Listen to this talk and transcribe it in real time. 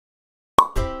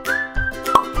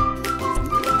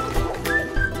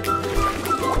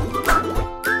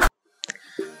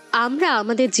আমরা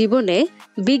আমাদের জীবনে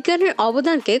বিজ্ঞানের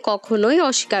অবদানকে কখনোই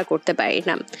অস্বীকার করতে পারি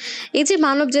না। এই যে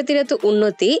মানব জাতির এত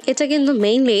উন্নতি, এটা কিন্তু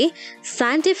মেইনলি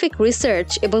সায়েন্টিফিক রিসার্চ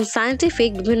এবং সায়েন্টিফিক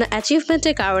বিভিন্ন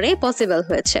অ্যাচিভমেন্টের কারণে পসিবল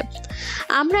হয়েছে।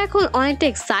 আমরা এখন অনেকটা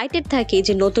এক্সাইটেড থাকি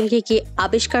যে নতুন কি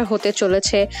আবিষ্কার হতে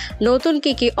চলেছে, নতুন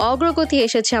কি অগ্রগতি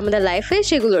এসেছে আমাদের লাইফে,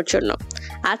 সেগুলোর জন্য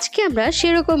আজকে আমরা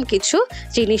সেরকম কিছু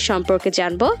জিনিস সম্পর্কে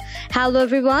জানবো। Hello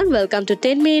everyone, welcome to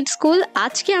 10 minute school.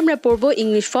 আজকে আমরা পড়বো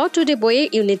ইংলিশ ফর টুডে বইয়ের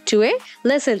ইউনিট 2 এর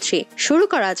লেসন 3। শুরু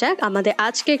করা যাক আমাদের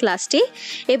আজকের ক্লাসটি।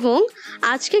 এবং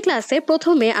আজকের ক্লাসে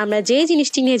প্রথমে আমরা যে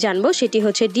জিনিসটি নিয়ে জানবো সেটি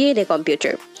হচ্ছে ডিএনএ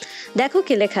কম্পিউটার। দেখো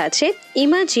কি লেখা আছে,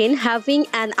 imagine having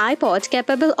an iPod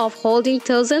capable of holding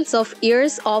thousands of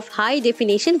years of high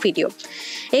definition video.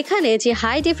 এখানে যে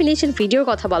হাই ডেফিনেশন ভিডিওর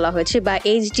কথা বলা হয়েছে বা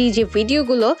এইচডি যে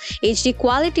ভিডিওগুলো, এইচডি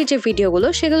কোয়ালিটির যে ভিডিওগুলো,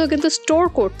 সেগুলো কিন্তু স্টোর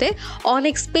করতে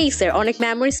অনেক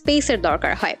মেমোরি স্পেসের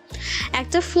দরকার হয়।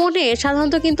 একটা ফোনে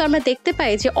সাধারণত কিন্তু আমরা দেখতে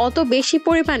পাই যে অত বেশি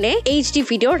পরিমাণে এইচডি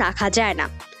ভিডিও রাখা যায় না।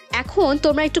 এখন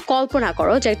তোমরা একটু কল্পনা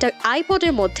করো যে একটা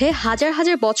আইপডের মধ্যে হাজার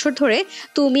হাজার বছর ধরে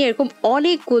তুমি এরকম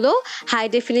অনেকগুলো হাই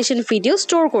ডেফিনেশন ভিডিও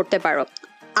স্টোর করতে পারো।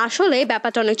 আসলে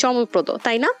ব্যাপারটা অনেক চমকপ্রদ,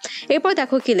 তাই না? এরপর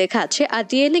দেখো কি লেখা আছে, আ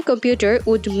DNA computer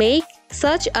would make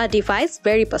such a device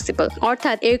very possible।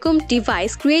 অর্থাৎ এরকম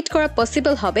ডিভাইস ক্রিয়েট করা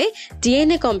পসিবল হবে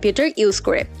ডিএনএ কম্পিউটার ইউজ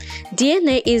করে।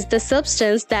 DNA is the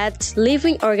substance that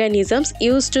living organisms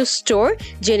use to store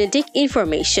genetic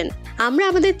information. আমরা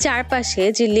আমাদের চারপাশে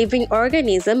যে লিভিং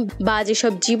অর্গানিজম বা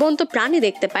যেসব জীবন্ত প্রাণী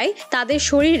দেখতে পাই, তাদের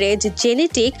শরীরে যে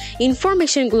জেনেটিক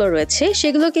ইনফরমেশনগুলো রয়েছে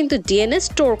সেগুলো কিন্তু ডিএনএ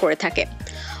স্টোর করে থাকে।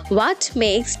 What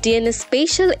makes DNA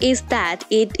special is that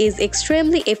it is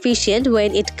extremely efficient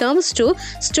when it comes to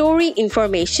storing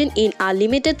information in a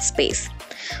limited space।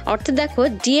 অর্থাৎ দেখো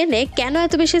ডিএনএ কেন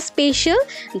এত বেশি স্পেশাল,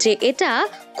 যে এটা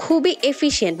খুবই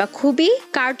এফিশিয়েন্ট বা খুবই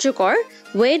কার্যকর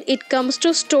when it comes to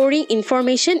storing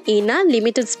information in a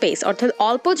limited space। অর্থাৎ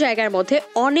অল্প জায়গার মধ্যে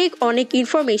অনেক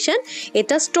ইনফরমেশন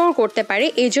এটা স্টোর করতে পারে,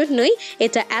 এজন্যই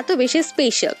এটা এত বেশি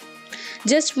special.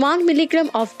 Just 1 milligram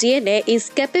of DNA is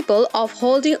capable of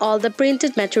holding all the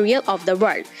printed material of the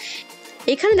world।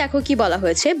 এখানে দেখো কি বলা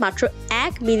হয়েছে, মাত্র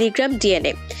 1 মিলিগ্রাম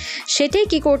ডিএনএ, সেটাই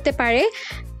কি করতে পারে,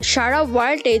 সারা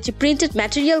ওয়ার্ল্ডে যে প্রিন্টেড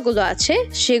ম্যাটেরিয়ালগুলো আছে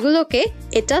সেগুলোকে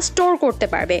এটা স্টোর করতে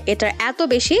পারবে। এটার এত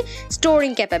বেশি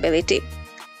storing capability.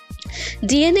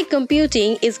 DNA computing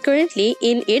is currently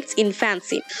in it's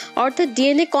infancy. অর্থাৎ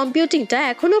ডিএনএ কম্পিউটিংটা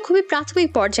এখনও খুবই প্রাথমিক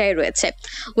পর্যায়ে রয়েছে।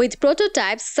 With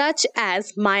প্রোটোটাইপস such as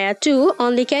Maya 2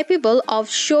 only capable of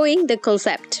showing the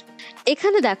concept.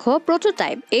 এখানে দেখো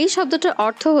প্রোটোটাইপ এই শব্দটার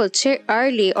অর্থ হচ্ছে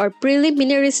early or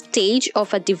preliminary stage of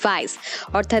a device.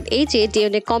 অর্থাৎ এই যে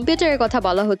ডিএনএ কম্পিউটারের কথা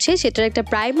বলা হচ্ছে সেটার একটা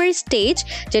প্রাইমারি স্টেজ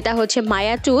যেটা হচ্ছে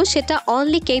মায়া 2, সেটা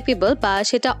অনলি কেপেবল বা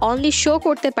সেটা অনলি শো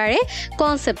করতে পারে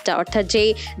কনসেপ্টটা, অর্থাৎ যেই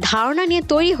ধারণা নিয়ে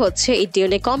তৈরি হচ্ছে এই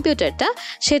ডিএনএ কম্পিউটারটা,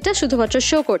 সেটা শুধুমাত্র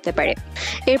শো করতে পারে।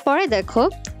 এরপরে দেখো,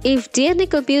 if DNA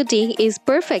computing is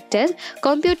perfected,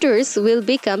 computers will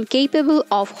become capable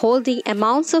of holding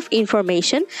amounts of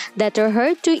information that are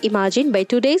hard to imagine by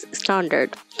today's standard।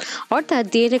 অর্থাৎ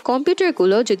ডিএনএ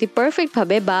কম্পিউটারগুলো যদি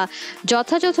পারফেক্টভাবে বা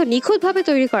যথাযথ নিখুঁতভাবে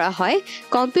তৈরি করা হয়,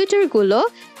 কম্পিউটারগুলো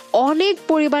অনেক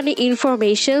পরিমাণে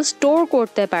ইনফরমেশন স্টোর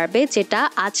করতে পারবে, যেটা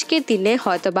আজকের দিনে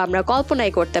হয়তো বা আমরা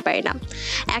কল্পনাই করতে পারি না।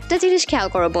 একটা জিনিস খেয়াল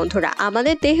করো বন্ধুরা,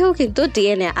 আমাদের দেহেও কিন্তু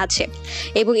ডিএনএ আছে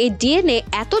এবং এই ডিএনএ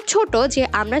এত ছোট যে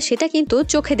আমরা সেটা কিন্তু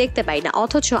চোখে দেখতে পাই না,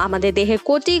 অথচ আমাদের দেহে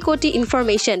কোটি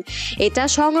ইনফরমেশন এটা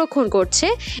সংরক্ষণ করছে।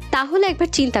 তাহলে একবার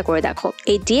চিন্তা করে দেখো,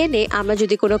 এই ডিএনএ আমরা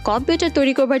যদি কোনো কম্পিউটার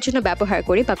তৈরি করবার জন্য ব্যবহার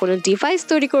করি বা কোনো ডিভাইস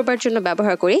তৈরি করবার জন্য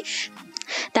ব্যবহার করি,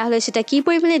 তাহলে সেটা কি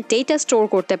পরিমাণে ডেটা স্টোর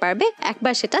করতে পারবে,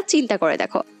 একবার সেটা চিন্তা করে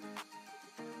দেখো।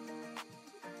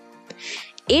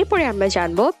 এরপরে আমরা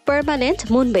জানবো পার্মানেন্ট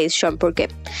মুন বেস সম্পর্কে।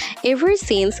 Ever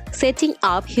since setting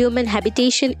up human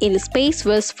habitation in space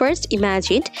was first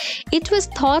imagined, it was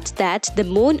thought that the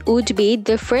moon would be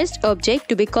the first object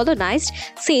to be colonized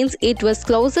since it was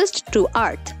closest to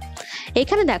Earth।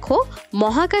 এখানে দেখো,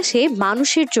 মহাকাশে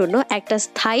মানুষের জন্য একটা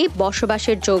স্থায়ী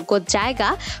বসবাসের যোগ্য জায়গা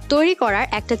তৈরি করার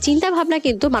একটা চিন্তা ভাবনা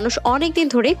কিন্তু মানুষ অনেকদিন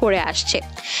ধরেই করে আসছে।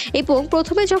 এবং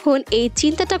প্রথমে যখন এই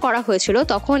চিন্তাটা করা হয়েছিল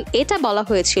তখন এটা বলা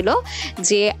হয়েছিল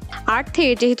যে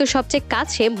আর্থের যেহেতু সবচেয়ে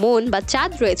কাছে মন বা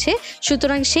চাঁদ রয়েছে,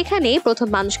 সুতরাং সেখানেই প্রথম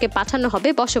মানুষকে পাঠানো হবে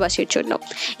বসবাসের জন্য।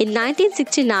 In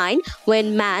 1969, when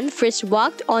man first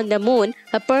walked on the moon,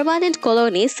 a permanent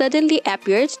colony suddenly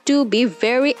appeared to be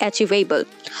very achievable।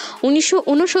 1969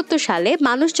 সালে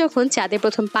মানুষ যখন চাঁদে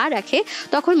প্রথম পা রাখে,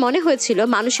 তখন মনে হয়েছিল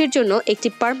মানুষের জন্য একটি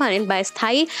পার্মানেন্ট বা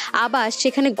স্থায়ী আবাস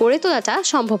সেখানে গড়ে তোলাটা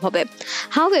সম্ভব হবে।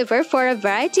 However, for a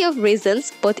variety of reasons,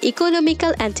 both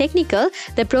economical and technical,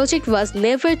 the project was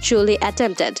never truly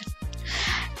attempted।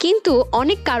 কিন্তু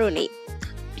অনেক কারণেই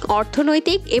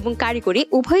অর্থনৈতিক এবং কারিগরি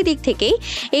উভয় দিক থেকেই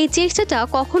এই চেষ্টাটা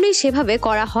কখনোই সেভাবে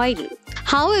করা হয়নি।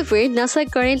 However, NASA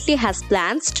currently has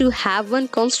plans to have one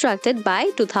constructed by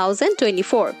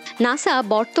 2024. NASA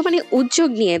বর্তমানে উদ্যোগ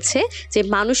নিয়েছে যে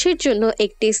মানুষের জন্য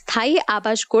একটি স্থায়ী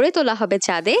আবাস গড়ে তোলা হবে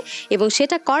চাঁদে এবং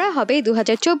সেটা করা হবে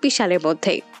 2024 সালের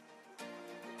মধ্যে।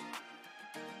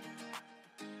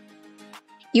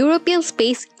 European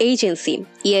Space Agency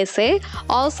 (ESA)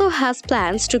 also has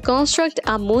plans to construct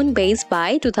a moon base by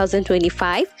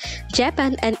 2025.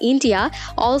 Japan and India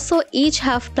also each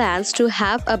have plans to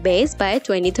have a base by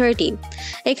 2030.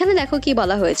 এখানে দেখো কি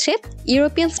বলা হয়েছে,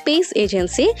 ইউরোপিয়ান স্পেস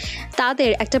এজেন্সি তাদের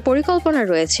একটা পরিকল্পনা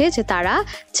রয়েছে যে তারা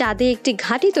চাঁদে একটি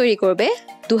ঘাঁটি তৈরি করবে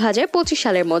 2025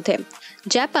 সালের মধ্যে।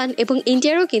 জাপান এবং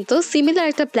ইন্ডিয়ারও কিন্তু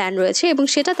সিমিলার একটা প্ল্যান রয়েছে এবং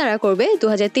সেটা তারা করবে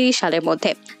 2030 সালের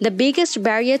মধ্যে। The biggest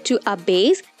barrier to a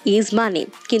base is money,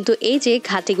 কিন্তু এই যে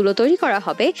ঘাঁটিগুলো তৈরি করা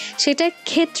হবে সেটার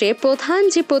ক্ষেত্রে প্রধান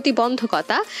যে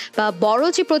প্রতিবন্ধকতা বা বড়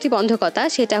যে প্রতিবন্ধকতা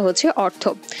সেটা হচ্ছে অর্থ।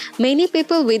 মেনি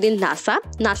পিপল উইদিন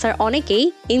নাসার অনেকেই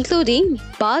ইনক্লুডিং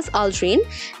বাজ আলড্রিন,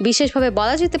 বিশেষভাবে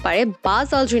বলা যেতে পারে বাজ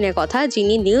আলড্রিনের কথা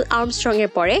যিনি নীল আর্মস্ট্রং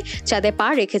এর পরে চাঁদে পা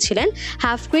রেখেছিলেন,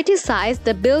 have criticised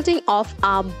the building of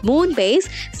a moon base,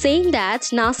 saying that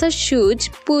NASA should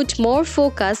put more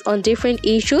focus on different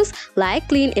issues like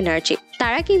clean energy.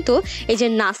 তারা কিন্তু এই যে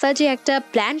নাসা যে একটা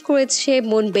প্ল্যান করেছে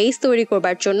মুন বেস তৈরি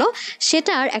করবার জন্য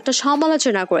সেটার একটা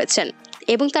সমালোচনা করেছেন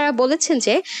এবং তারা বলেছেন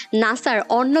যে নাসার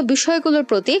অন্য বিষয়গুলোর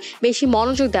প্রতি বেশি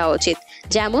মনোযোগ দেওয়া উচিত,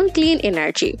 যেমন ক্লিন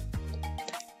এনার্জি।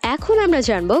 এখন আমরা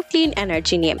জানবো ক্লিন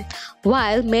এনার্জি নিয়ে।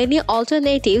 While many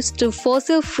alternatives to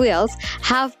fossil fuels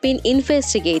have been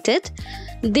investigated,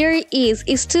 there is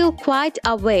still quite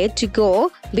a way to go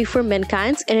before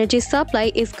mankind's energy supply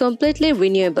is completely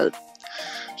renewable.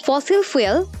 Fossil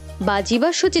fuel বা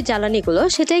জীবাশ্ম যে জ্বালানিগুলো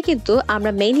সেটাই কিন্তু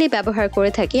আমরা মেইনলি ব্যবহার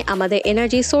করে থাকি আমাদের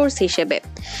এনার্জি সোর্স হিসেবে।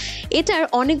 এটার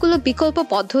অনেকগুলো বিকল্প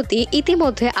পদ্ধতি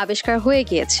ইতিমধ্যে আবিষ্কার হয়ে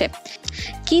গিয়েছে,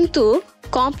 কিন্তু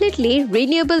কমপ্লিটলি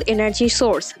রিনিউয়েবল এনার্জি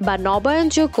সোর্স বা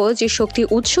নবায়নযোগ্য যে শক্তি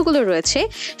উৎসগুলো রয়েছে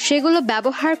সেগুলো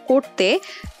ব্যবহার করতে,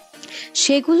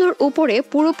 সেগুলোর উপরে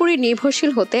পুরোপুরি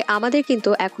নির্ভরশীল হতে আমাদের কিন্তু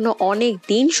এখনো অনেক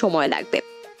দিন সময় লাগবে।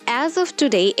 As of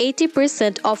today,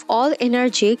 80% of all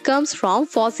energy comes from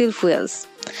fossil fuels.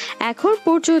 এখন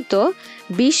পর্যন্ত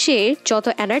বিশ্বের যত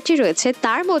এনার্জি রয়েছে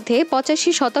তার মধ্যে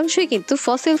 85% কিন্তু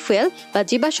ফসিল ফুয়েল বা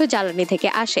জীবাশ্ম জ্বালানি থেকে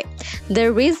আসে। The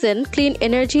reason clean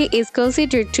energy is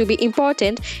considered to be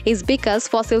important is because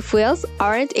fossil fuels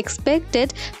aren't expected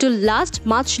to last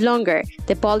much longer.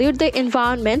 They pollute the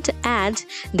environment and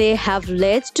they have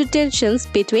led to tensions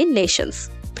between nations.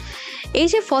 এই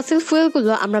যে fossil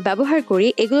ফুয়েলগুলো আমরা ব্যবহার করি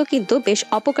এগুলো কিন্তু বেশ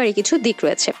অপকারী কিছু দিক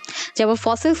রয়েছে, যেমন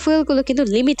ফসিল ফুয়েলগুলো কিন্তু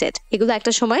লিমিটেড, এগুলো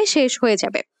একটা সময় শেষ হয়ে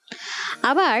যাবে।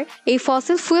 আবার এই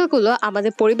ফসিল ফুয়েলগুলো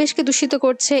আমাদের পরিবেশকে দূষিত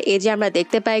করছে, এই যে আমরা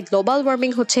দেখতে পাই গ্লোবাল ওয়ার্মিং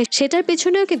হচ্ছে, সেটার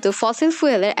পেছনেও কিন্তু ফসিল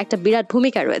ফুয়েলের একটা বিরাট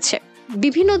ভূমিকা রয়েছে।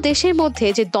 বিভিন্ন দেশের মধ্যে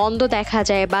যে দ্বন্দ্ব দেখা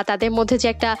যায় বা তাদের মধ্যে যে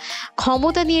একটা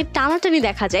ক্ষমতা নিয়ে টানাটানি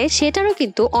দেখা যায় সেটারও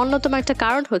কিন্তু অন্যতম একটা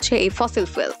কারণ হচ্ছে এই ফসিল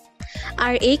ফুয়েল।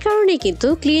 আর এই কারণে কিন্তু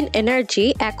ক্লিন এনার্জি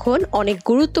এখন অনেক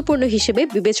গুরুত্বপূর্ণ হিসেবে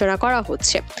বিবেচনা করা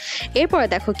হচ্ছে। এরপরে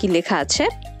দেখো কি লেখা আছে,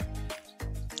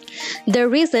 The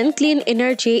reason clean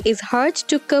energy is hard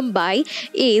to come by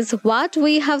is what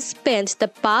we have spent the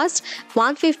past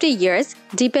 150 years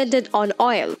dependent on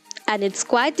oil, and it's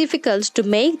quite difficult to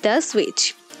make the switch.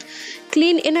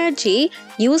 Clean energy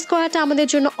use করাটা আমাদের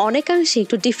জন্য অনেকাংশে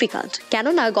একটু difficult,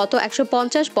 কেননা গত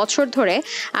 150 বছর ধরে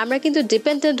আমরা কিন্তু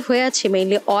ডিপেন্ডেন্ট হয়ে আছি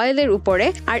মেইনলি অয়েলের উপরে,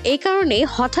 আর এই কারণে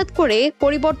হঠাৎ করে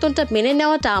পরিবর্তনটা মেনে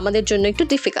নেওয়াটা আমাদের জন্য একটু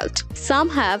difficult. Some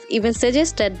have even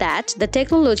suggested that the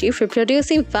technology for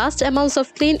producing vast amounts of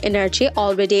clean energy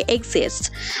already exists,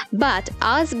 but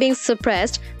is being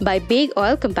suppressed by big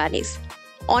oil companies.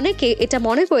 অনেকে এটা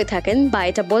মনে করে থাকেন বা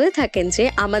এটা বলে থাকেন যে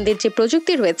আমাদের যে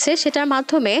প্রযুক্তি রয়েছে সেটার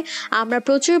মাধ্যমে আমরা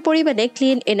প্রচুর পরিমাণে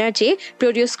ক্লিন এনার্জি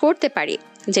প্রডিউস করতে পারি,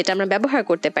 যেটা আমরা ব্যবহার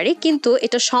করতে পারি, কিন্তু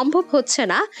এটা সম্ভব হচ্ছে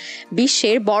না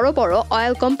বিশ্বের বড় বড়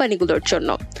অয়েল কোম্পানিগুলোর জন্য।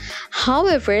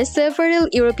 However, several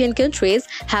European countries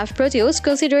have produced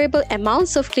considerable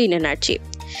amounts of clean energy.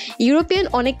 European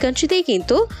অনেক কান্ট্রিতেই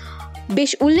কিন্তু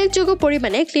বেশ উল্লেখযোগ্য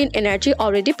পরিমাণে ক্লিন এনার্জি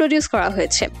অলরেডি প্রডিউস করা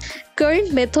হয়েছে। Current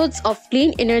methods of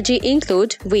clean energy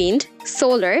include wind,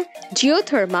 solar,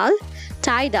 geothermal,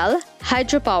 tidal,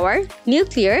 hydropower,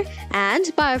 nuclear, and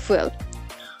biofuel.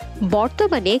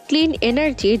 বর্তমানে ক্লিন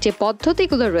এনার্জির যে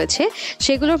পদ্ধতিগুলো রয়েছে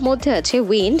সেগুলোর মধ্যে আছে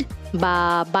উইন্ড বা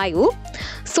বায়ু,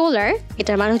 সোলার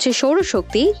এটার মানে হচ্ছে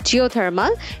সৌরশক্তি,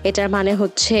 জিওথার্মাল এটার মানে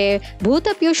হচ্ছে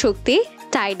ভূতাপীয় শক্তি,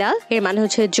 টাইডাল এর মানে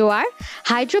হচ্ছে জোয়ার,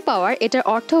 হাইড্রো পাওয়ার এটার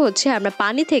অর্থ হচ্ছে আমরা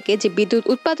পানি থেকে যে বিদ্যুৎ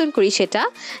উৎপাদন করি সেটা,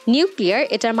 নিউক্লিয়ার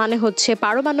এটার মানে হচ্ছে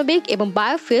পারমাণবিক, এবং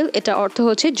বায়োফুয়েল এটার অর্থ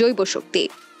হচ্ছে জৈব শক্তি।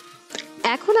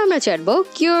 এখন আমরা জানবো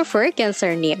কিউর ফর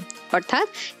ক্যান্সার নিয়ে, অর্থাৎ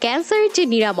ক্যান্সারের যে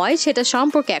নিরাময় সেটা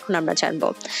সম্পর্কে এখন আমরা জানবো।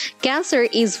 Cancer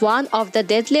is one of the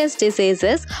deadliest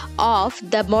diseases of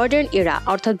the modern Ira,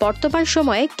 অর্থাৎ বর্তমান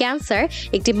সময়ে ক্যান্সার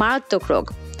একটি মারাত্মক রোগ।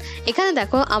 এখানে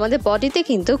দেখো আমাদের বডিতে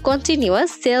কিন্তু কন্টিনিউয়াস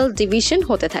সেল ডিভিশন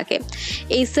হতে থাকে।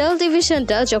 এই সেল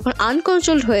ডিভিশনটা যখন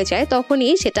আনকন্ট্রোলড হয়ে যায়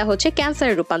তখনই সেটা হচ্ছে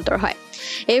ক্যান্সারে রূপান্তর হয়।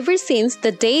 Ever since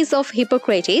the days of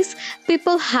Hippocrates,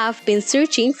 people have been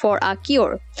searching for a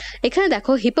cure. এখানে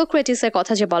দেখো হিপোক্রেটিসের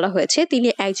কথা যে বলা হয়েছে, তিনি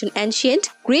একজন অ্যানশিয়েন্ট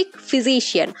গ্রিক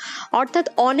ফিজিশিয়ান, অর্থাৎ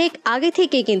অনেক আগে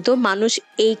থেকে কিন্তু মানুষ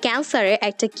এই ক্যান্সারের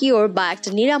একটা কিওর বা একটা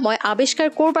নিরাময় আবিষ্কার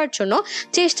করবার জন্য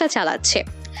চেষ্টা চালাচ্ছে।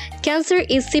 Cancer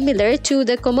is similar to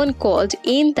the common cold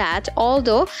in that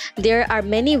although there are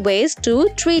many ways to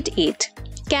treat it.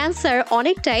 Cancer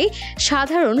অনেকটাই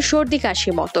সাধারণ সর্দি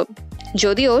কাশির মতো,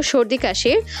 যদিও সর্দি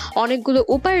কাশির অনেকগুলো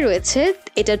উপায় রয়েছে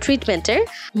এটা ট্রিটমেন্টের।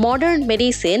 Modern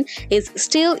medicine is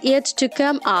still yet to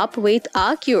come up with a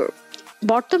কিউর।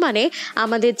 বর্তমানে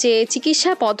আমাদের যে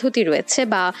চিকিৎসা পদ্ধতি রয়েছে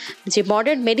বা যে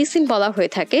মডার্ন মেডিসিন বলা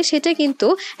হয়ে থাকে সেটা কিন্তু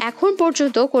এখন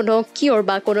পর্যন্ত কোনো কিওর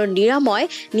বা কোনো নিরাময়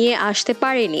নিয়ে আসতে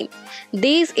পারেনি।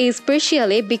 This is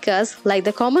specially because like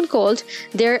the common cold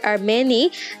there are many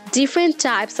different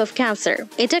types of cancer.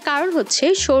 এটা কারণ হচ্ছে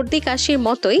সর্দি কাশির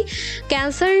মতোই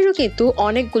ক্যান্সারেরও কিন্তু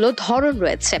অনেকগুলো ধরন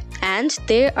রয়েছে, and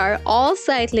they R all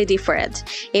slightly different,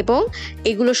 এবং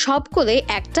এগুলো সবগুলোই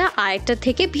একটা আরেকটা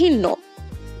থেকে ভিন্ন।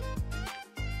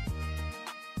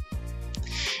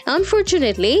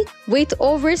 Unfortunately, with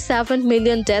over 7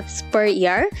 million deaths per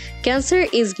year, cancer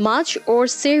is much more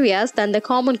serious than the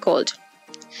common cold.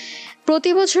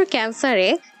 প্রতি বছর ক্যান্সারে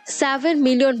 7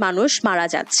 মিলিয়ন মানুষ মারা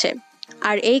যাচ্ছে,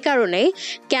 আর এই কারণে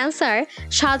ক্যান্সার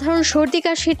সাধারণ সর্দি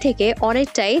কাশির থেকে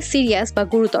অনেকটাই সিরিয়াস বা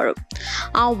গুরুতর।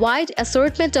 A wide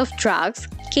assortment of drugs,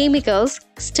 chemicals,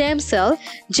 stem cell,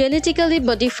 genetically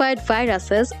modified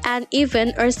viruses, and even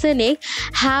arsenic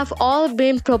have all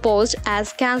been proposed as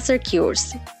cancer cures.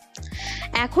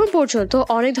 এখন পর্যন্ত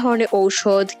অনেক ধরনের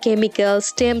ঔষধ, কেমিক্যাল,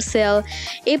 স্টেম সেল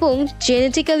এবং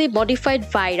জেনেটিক্যালি মডিফাইড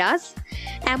ভাইরাস,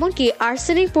 এমনকি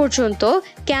আর্সেনিক পর্যন্ত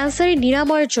ক্যান্সারের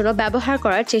নিরাময়ের জন্য ব্যবহার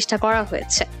করার চেষ্টা করা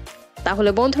হয়েছে। তাহলে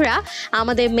বন্ধুরা,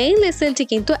 আমাদের মেইন লেসনটি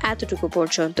কিন্তু এতটুকু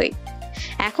পর্যন্তই।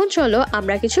 এখন চলো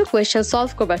আমরা কিছু কোয়েশ্চেন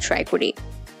সলভ করবার ট্রাই করি।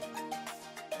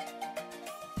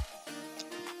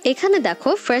 এখানে দেখো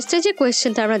ফার্স্টে যে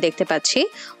কোয়েশ্চেনটা আমরা দেখতে পাচ্ছি,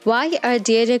 why are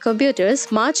DNA computers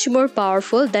much more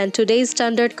powerful than today's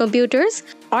standard computers?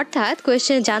 অর্থাৎ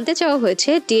কোয়েশ্চেনে জানতে চাওয়া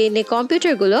হয়েছে ডিএনএ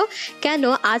কম্পিউটারগুলো কেন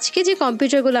আজকে যে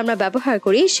কম্পিউটারগুলো আমরা ব্যবহার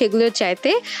করি সেগুলোর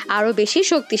চাইতে আরো বেশি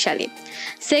শক্তিশালী।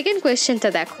 সেকেন্ড কোয়েশ্চেনটা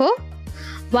দেখো,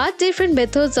 what different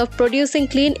methods of producing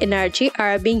clean energy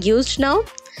are being used now?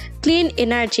 Clean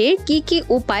এনার্জির কি কি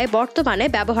উপায় বর্তমানে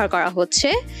ব্যবহার করা হচ্ছে।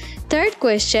 Third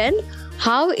question,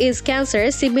 how is cancer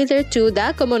similar to the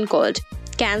common cold?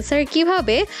 Cancer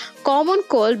কিভাবে কমন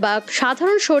কোল্ড বা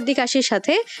সাধারণ সর্দি কাশির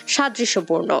সাথে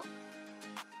সাদৃশ্যপূর্ণ।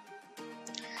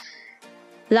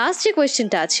 লাস্ট যে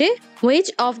কোয়েশ্চেনটা আছে, which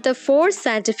of the 4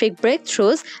 scientific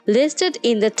breakthroughs listed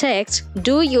in the text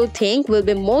do you think will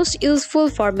be most useful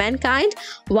for mankind?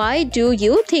 Why do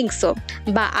you think so?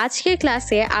 বা আজকের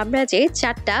ক্লাসে আমরা যে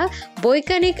 4টা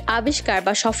বৈজ্ঞানিক আবিষ্কার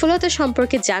বা সফলতা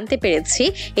সম্পর্কে জানতে পেরেছি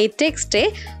এই টেক্সটে,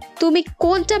 তুমি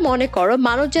কোনটা মনে করো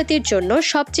মানবজাতির জন্য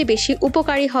সবচেয়ে বেশি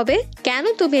উপকারী হবে? কেন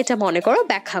তুমি এটা মনে করো,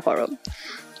 ব্যাখ্যা করো।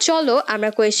 চলো আমরা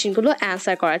কোয়েশ্চেনগুলো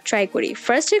অ্যান্সার করার ট্রাই করি।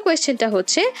 ফার্স্টের কোয়েশ্চেনটা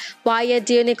হচ্ছে, why are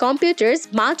DNA computers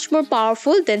much more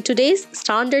powerful than today's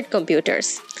standard computers?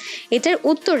 এটার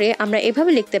উত্তরে আমরা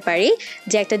এভাবে লিখতে পারি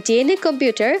যে একটা ডিএনএ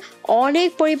কম্পিউটার অনেক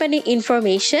পরিমাণে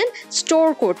ইনফরমেশন স্টোর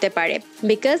করতে পারে,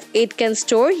 because it can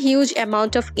store huge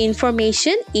amount of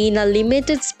information in a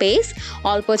limited space.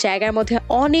 অল্প জায়গার মধ্যে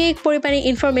অনেক পরিমাণে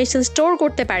ইনফরমেশন স্টোর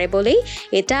করতে পারে বলেই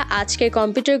এটা আজকের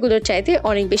কম্পিউটারগুলোর চাইতে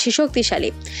অনেক বেশি শক্তিশালী।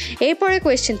 এরপরে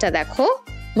কোয়েশ্চেনটা দেখো,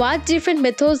 what different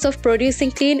methods of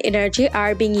producing clean energy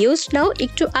are being used now?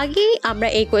 একটু আগেই আমরা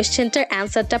এই কোয়েশ্চেনটার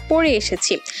অ্যান্সারটা পড়ে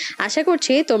এসেছি। আশা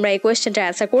করছি তোমরা এই কোয়েশ্চেনটার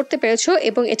অ্যান্সার করতে পেরেছো,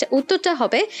 এবং এটা উত্তরটা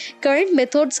হবে current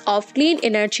methods of clean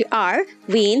energy are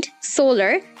wind,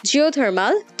 solar,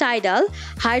 geothermal, tidal,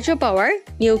 hydropower,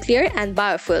 nuclear and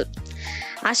biofuel.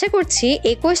 আশা করছি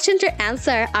এই কোয়েশ্চেনটার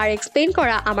অ্যান্সার আর এক্সপ্লেইন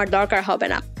করা আমার দরকার হবে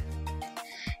না।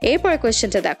 এরপরে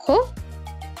কোয়েশ্চেনটা দেখো,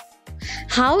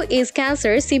 how is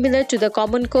cancer similar to the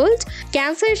common cold?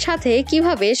 ক্যান্সারের সাথে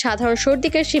কিভাবে সাধারণ সর্দি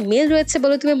কাশির মিল রয়েছে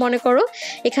বলে তুমি মনে করো?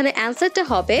 এখানে অ্যান্সারটা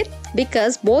হবে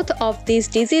because both of these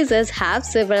diseases have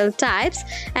several types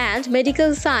and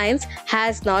medical science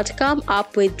has not come up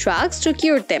with drugs to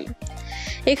cure them.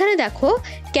 এখানে দেখো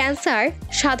ক্যান্সার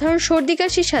সাধারণ সর্দি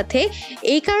কাশির সাথে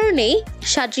এই কারণেই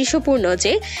সাদৃশ্যপূর্ণ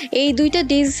যে এই দুইটা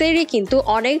ডিজিজেরই কিন্তু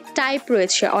অনেক টাইপ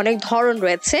রয়েছে, অনেক ধরন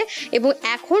রয়েছে এবং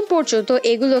এখন পর্যন্ত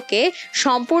এগুলোকে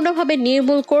সম্পূর্ণভাবে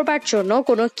নির্মূল করবার জন্য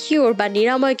কোনো কিওর বা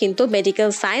নিরাময় কিন্তু মেডিকেল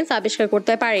সায়েন্স আবিষ্কার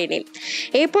করতে পারেনি।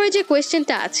 এরপরে যে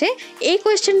কোয়েশ্চেনটা আছে এই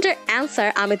কোয়েশ্চেনটার অ্যান্সার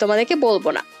আমি তোমাদেরকে বলবো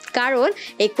না, কারণ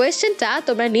এই কোয়েশ্চেনটা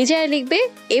তোমরা নিজেরা লিখবে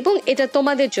এবং এটা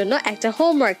তোমাদের জন্য একটা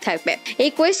হোমওয়ার্ক থাকবে।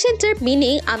 এই কোয়েশ্চেনটার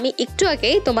মিনিং আমি একটু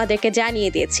আগেই তোমাদেরকে জানিয়ে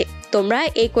দিয়েছি। তোমরা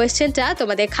এই কোয়েশ্চেনটা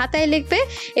তোমাদের খাতায় লিখবে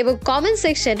এবং কমেন্ট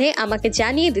সেকশনে আমাকে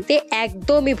জানিয়ে দিতে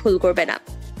একদমই ভুল করবে না।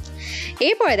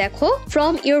 এরপরে দেখো,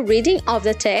 from your reading of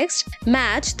the text,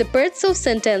 match the parts of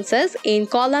sentences in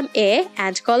column A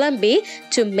and column B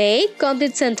to make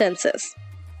complete sentences.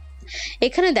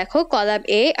 এখানে দেখো কলাম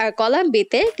এ আর কলাম বি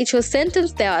তে কিছু সেন্টেন্স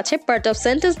দেওয়া আছে, পার্ট অফ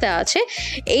সেন্টেন্স দেওয়া আছে।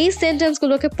 এই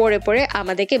সেন্টেন্সগুলোকে পড়ে পড়ে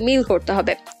আমাদেরকে মিল করতে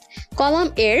হবে। কলাম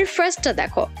এর ফার্স্টটা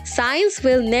দেখো, science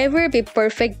will never be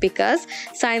perfect because,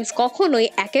 science কখনোই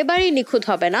একেবারেই নিখুঁত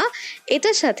হবে না।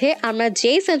 এটার সাথে আমরা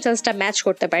যেই সেন্টেন্সটা ম্যাচ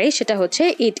করতে পারি সেটা হচ্ছে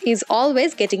it is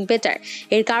always getting better.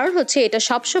 এর কারণ হচ্ছে এটা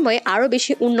সবসময় আরো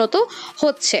বেশি উন্নত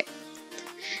হচ্ছে।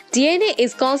 DNA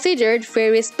is considered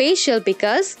very special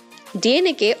because,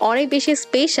 DNA কে অনেক বেশি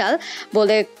স্পেশাল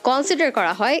বলে কনসিডার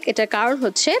করা হয়। এটার কারণ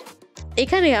হচ্ছে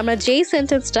এখানে আমরা যেই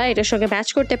সেন্টেন্সটা এটার সঙ্গে ম্যাচ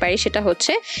করতে পারি সেটা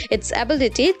হচ্ছে it's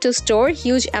ability to store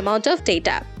huge amount of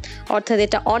data, অর্থাৎ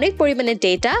এটা অনেক পরিমাণে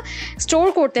ডেটা স্টোর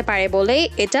করতে পারে বলে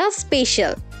এটা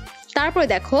স্পেশাল। তারপরে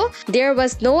দেখো, দেয়ার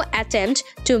was no attempt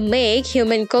to make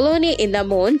human colony in the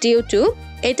moon due to,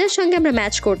 এটার সঙ্গে আমরা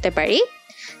ম্যাচ করতে পারি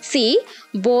C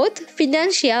both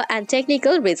financial and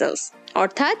technical reasons,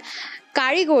 অর্থাৎ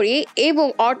কারিগরি এবং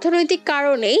অর্থনৈতিক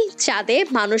কারণেই চাঁদে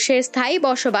মানুষের স্থায়ী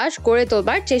বসবাস গড়ে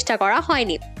তোলবার চেষ্টা করা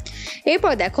হয়নি।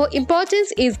 এরপর দেখো, importance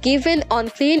is given on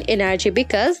clean energy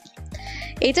because,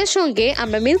 এটার সঙ্গে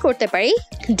আমরা মিল করতে পারি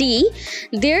D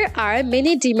there are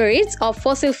many demerits of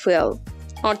fossil fuel,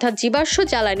 অর্থাৎ জীবাশ্ম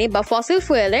জ্বালানি বা ফসিল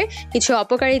ফুয়েলের কিছু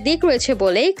অপকারী দিক রয়েছে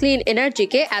বলেই ক্লিন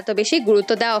এনার্জিকে এত বেশি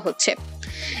গুরুত্ব দেওয়া হচ্ছে।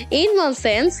 In one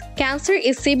sense cancer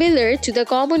is similar to the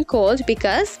common cold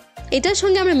because, এটার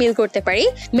সঙ্গে আমরা মিল করতে পারি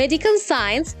medical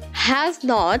science has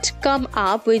not come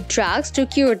up with drugs two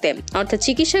কিউর them, অর্থাৎ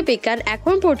চিকিৎসা বিজ্ঞান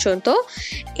এখন পর্যন্ত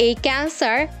এই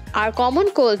ক্যান্সার আর কমন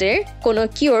কোল্ডের কোনো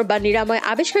কিওর বা নিরাময়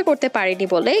আবিষ্কার করতে পারেনি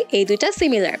বলে এই দুইটা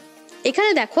সিমিলার।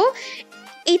 এখানে দেখো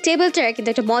এই টেবিলটার কিন্তু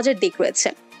একটা মজার দিক রয়েছে।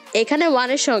 এখানে 1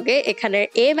 এর সঙ্গে এখানে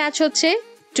এ ম্যাচ হচ্ছে,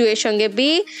 2 এর সঙ্গে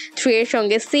বি, 3 এর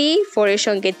সঙ্গে সি, 4 এর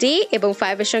সঙ্গে ডি এবং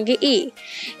 5 এর সঙ্গে ই।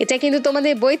 এটা কিন্তু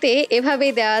তোমাদের বইতে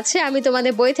এভাবেই দেওয়া আছে। আমি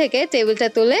তোমাদের বই থেকে টেবিলটা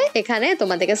তুলে এখানে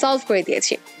তোমাদেরকে সলভ করে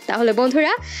দিয়েছি। তাহলে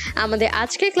বন্ধুরা, আমাদের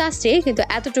আজকের ক্লাসটি কিন্তু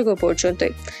এতটুকু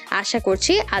পর্যন্তই। আশা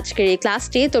করছি আজকের এই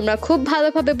ক্লাসটি তোমরা খুব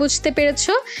ভালোভাবে বুঝতে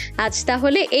পেরেছো। আজ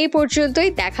তাহলে এই পর্যন্তই,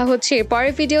 দেখা হচ্ছে এর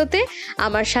পরের ভিডিওতে।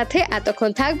 আমার সাথে এতক্ষণ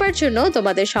থাকবার জন্য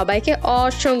তোমাদের সবাইকে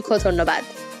অসংখ্য ধন্যবাদ।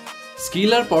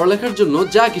 স্কিল আর পড়ালেখার জন্য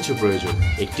যা কিছু প্রয়োজন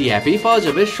একটি অ্যাপেই পাওয়া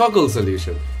যাবে সকল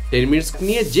সলিউশন। 10 মিনিটস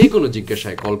নিয়ে যে কোনো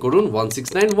জিজ্ঞাসায় কল করুন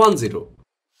 16910।